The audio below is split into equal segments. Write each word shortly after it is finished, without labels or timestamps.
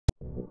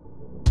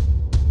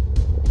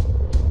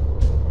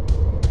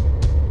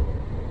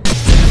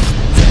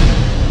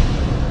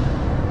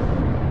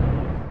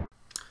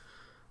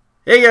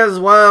Hey guys,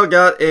 Wild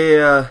got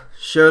a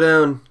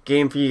showdown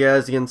game for you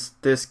guys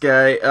against this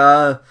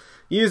guy.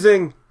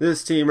 Using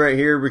this team right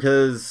here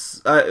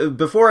because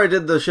before I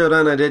did the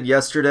showdown I did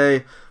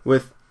yesterday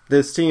with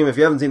this team. If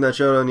you haven't seen that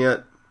showdown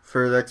yet,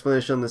 for the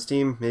explanation on this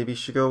team, maybe you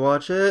should go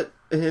watch it.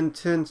 Hint,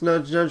 hint,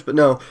 nudge, nudge. But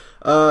no,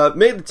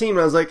 made the team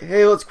and I was like,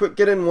 hey, let's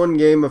get in one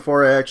game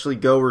before I actually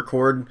go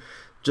record,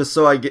 just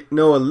so I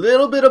know a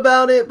little bit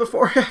about it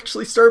before I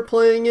actually start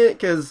playing it,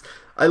 because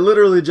I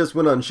literally just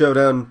went on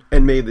Showdown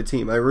and made the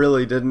team. I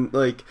really didn't,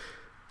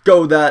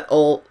 go that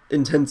all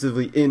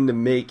intensively in to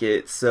make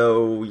it,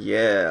 so,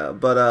 yeah.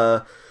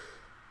 But,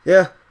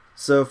 yeah,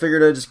 so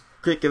figured I'd just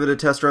quick give it a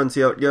test run,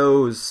 see how it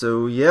goes,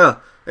 so, yeah.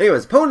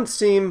 Anyways, opponent's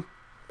team,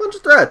 bunch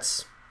of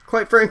threats.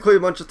 Quite frankly, a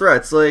bunch of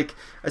threats. I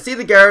see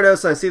the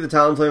Gyarados, I see the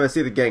Talonflame, I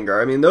see the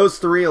Gengar. I mean, those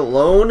three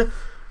alone,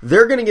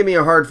 they're gonna give me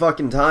a hard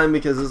fucking time,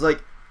 because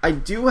it's I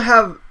do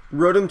have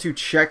Rotom to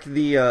check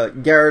the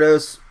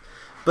Gyarados,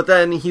 but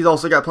then he's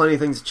also got plenty of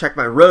things to check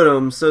my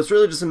Rotom, so it's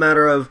really just a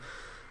matter of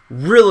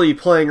really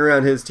playing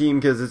around his team,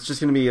 because it's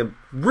just going to be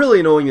really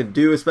annoying to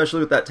do,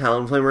 especially with that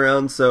Talonflame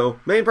around. So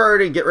main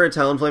priority, get rid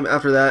of Talonflame.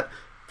 After that,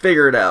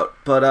 figure it out.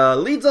 But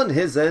leads on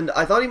his end.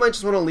 I thought he might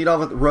just want to lead off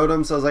with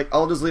Rotom, so I was like,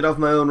 I'll just lead off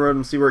my own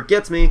Rotom, see where it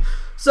gets me.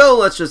 So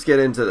let's just get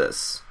into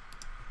this.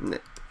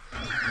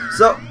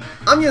 So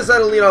I'm going to decide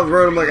to lead off with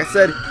Rotom, like I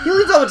said. He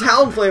leads off with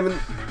Talonflame,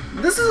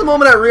 and this is the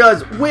moment I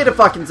realized, wait a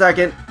fucking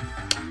second,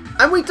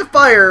 I'm weak to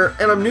fire,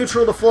 and I'm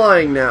neutral to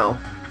flying now.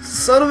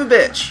 Son of a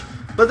bitch.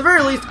 But at the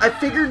very least, I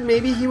figured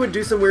maybe he would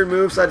do some weird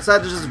moves, so I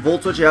decided to just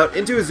Volt Switch out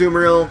into a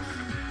Azumarill,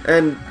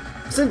 and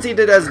since he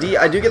did SD,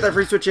 I do get that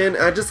free switch in,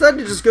 and I decided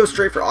to just go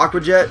straight for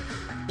Aqua Jet.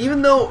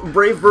 Even though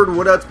Brave Bird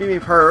would outspeed me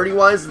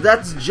priority-wise,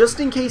 that's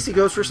just in case he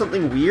goes for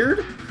something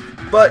weird.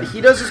 But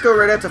he does just go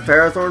right out to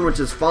Ferrothorn,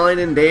 which is fine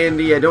and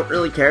dandy. I don't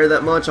really care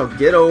that much. I'll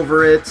get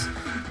over it.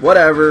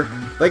 Whatever.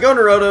 If I go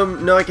into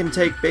Rotom, now I can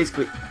take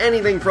basically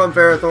anything from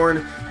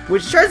Ferrothorn,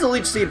 which tries to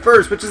Leech Seed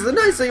first, which is the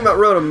nice thing about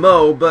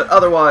Rotom-Mow, but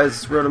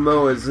otherwise,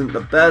 Rotom-Mow isn't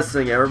the best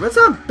thing ever, but it's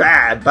not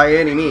bad by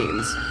any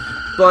means.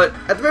 But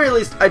at the very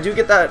least, I do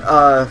get that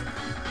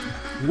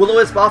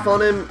Will-O-Wisp off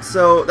on him,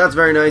 so that's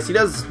very nice. He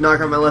does knock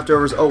out my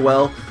leftovers, oh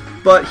well.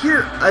 But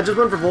here, I just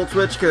went for Volt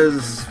Switch,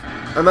 because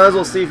I might as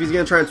well see if he's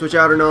going to try and switch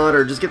out or not,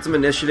 or just get some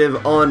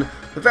initiative on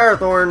the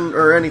Ferrothorn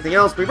or anything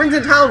else. But he brings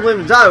in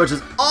Talonflame to die, which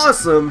is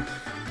awesome,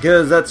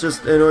 because that's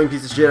just an annoying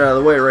piece of shit out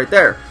of the way right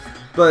there.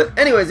 But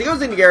anyways, he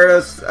goes into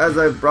Gyarados as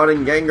I brought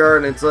in Gengar,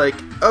 and it's like,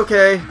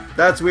 okay,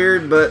 that's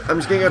weird, but I'm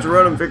just getting out to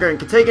Rotom, figuring I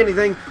can take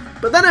anything.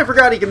 But then I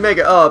forgot he can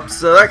Mega Up,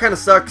 so that kind of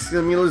sucks.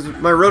 I'm going to lose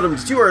my Rotom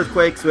to 2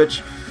 Earthquakes,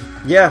 which,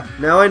 yeah,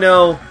 now I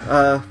know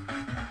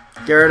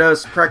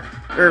Gyarados,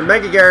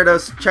 Mega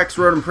Gyarados checks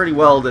Rotom pretty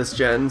well this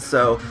gen,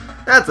 so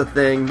that's a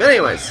thing. But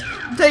anyways,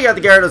 take out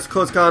the Gyarados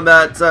close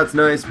combat, so that's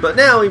nice. But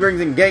now he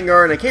brings in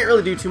Gengar, and I can't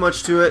really do too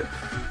much to it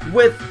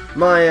with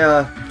my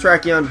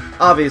Tracheon,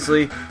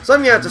 obviously. So I'm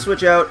going to have to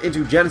switch out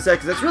into Genesect,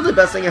 because that's really the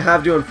best thing I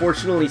have to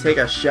unfortunately take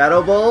a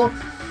Shadow Ball.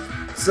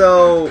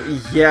 So,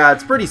 yeah,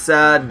 it's pretty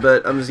sad,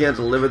 but I'm just going to have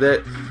to live with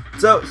it.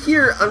 So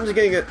here, I'm just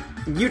going to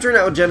U-turn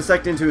out with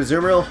Genesect into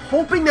Azumarill,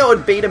 hoping that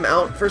would bait him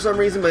out for some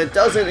reason, but it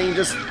doesn't, and he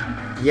just,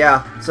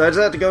 yeah. So I just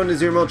have to go into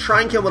Azumarill,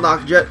 try and kill him with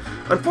Aqua Jet.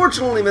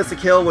 Unfortunately, miss a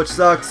kill, which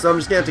sucks, so I'm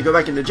just going to have to go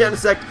back into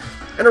Genesect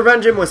and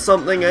revenge him with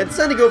something. I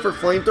decided to go for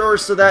Flamethrower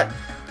so that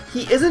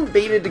he isn't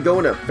baited to go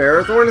into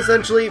Ferrothorn,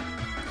 essentially,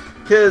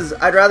 because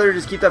I'd rather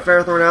just keep that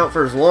Ferrothorn out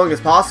for as long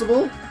as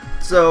possible.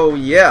 So,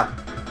 yeah.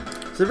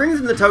 So he brings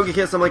in the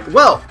Togekiss. I'm like,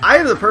 well, I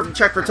have the perfect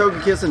check for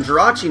Togekiss and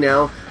Jirachi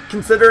now,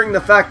 considering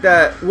the fact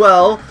that,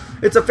 well,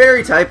 it's a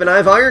Fairy type, and I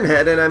have Iron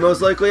Head, and I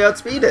most likely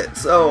outspeed it.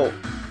 So,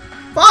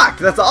 fuck,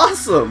 that's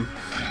awesome.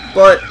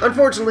 But,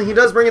 unfortunately, he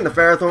does bring in the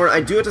Ferrothorn.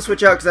 I do have to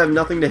switch out because I have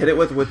nothing to hit it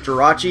with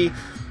Jirachi.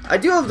 I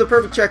do have the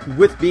perfect check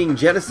with being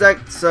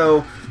Genesect,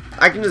 so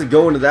I can just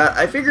go into that.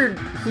 I figured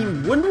he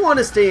wouldn't want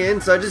to stay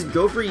in, so I just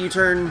go for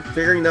U-turn,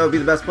 figuring that would be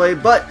the best play,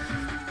 but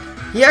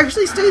he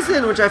actually stays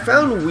in, which I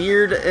found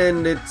weird,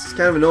 and it's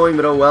kind of annoying,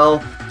 but oh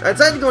well. I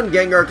decided to go into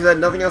Gengar because I had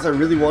nothing else. I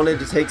really wanted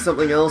to take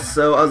something else,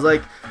 so I was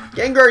like,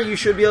 Gengar, you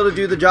should be able to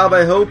do the job,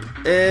 I hope,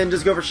 and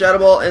just go for Shadow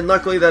Ball, and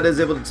luckily that is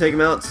able to take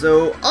him out,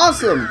 so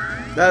awesome!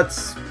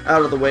 That's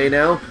out of the way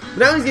now.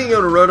 Now he's going to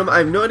go to Rotom. I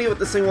have no idea what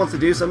this thing wants to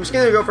do, so I'm just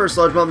going to go for a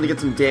Sludge Bomb to get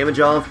some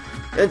damage off,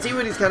 and see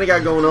what he's kind of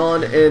got going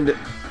on, and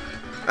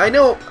I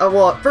know,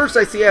 well, at first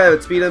I see I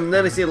outspeed him, and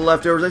then I see the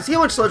leftovers. I see how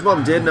much Sludge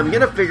Bomb did, and I'm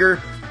going to figure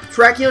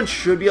Tracheon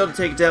should be able to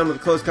take it down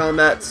with close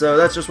combat, so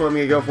that's just what I'm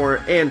going to go for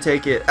and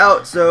take it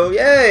out. So,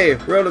 yay!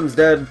 Rotom's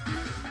dead.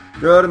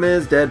 Rotom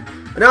is dead.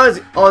 And now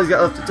all he's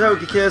got left is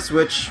Togekiss,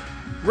 which,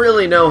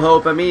 really no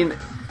hope. I mean,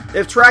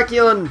 if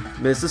Tracheon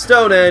misses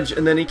Stone Edge,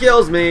 and then he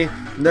kills me,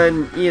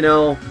 then, you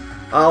know,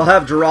 I'll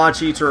have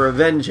Jirachi to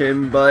revenge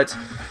him, but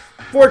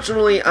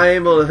fortunately, I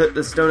am able to hit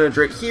the Stone Edge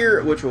right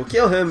here, which will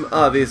kill him,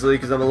 obviously,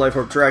 because I'm a Life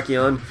Orb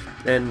Tracheon,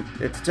 and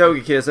it's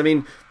Togekiss. I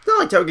mean, it's not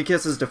like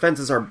Togekiss's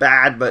defenses are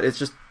bad, but it's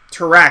just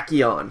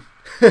Terrakion.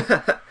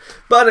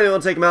 But I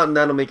will take him out, and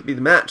that'll make it be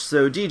the match.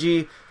 So,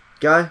 GG,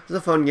 guy, it was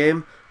a fun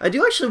game. I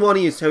do actually want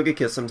to use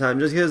Togekiss sometime,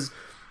 just because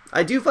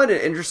I do find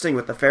it interesting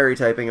with the fairy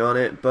typing on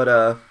it,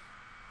 but,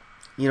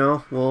 you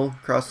know, we'll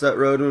cross that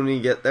road when we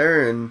get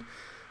there and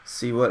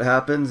see what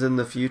happens in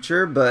the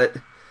future, but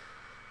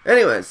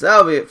anyways,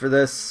 that'll be it for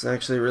this.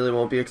 Actually, it really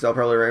won't be, because I'll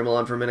probably ramble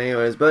on for a minute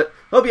anyways, but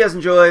hope you guys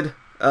enjoyed.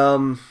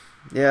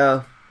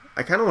 Yeah,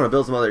 I kind of want to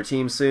build some other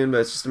teams soon, but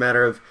it's just a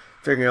matter of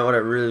figuring out what I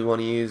really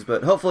want to use,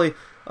 but hopefully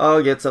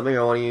I'll get something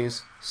I want to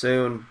use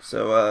soon,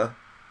 so,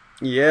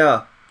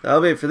 yeah,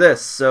 that'll be it for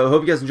this. So,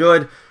 hope you guys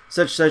enjoyed.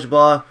 Such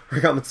blah,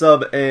 comment,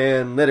 sub,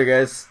 and later,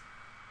 guys.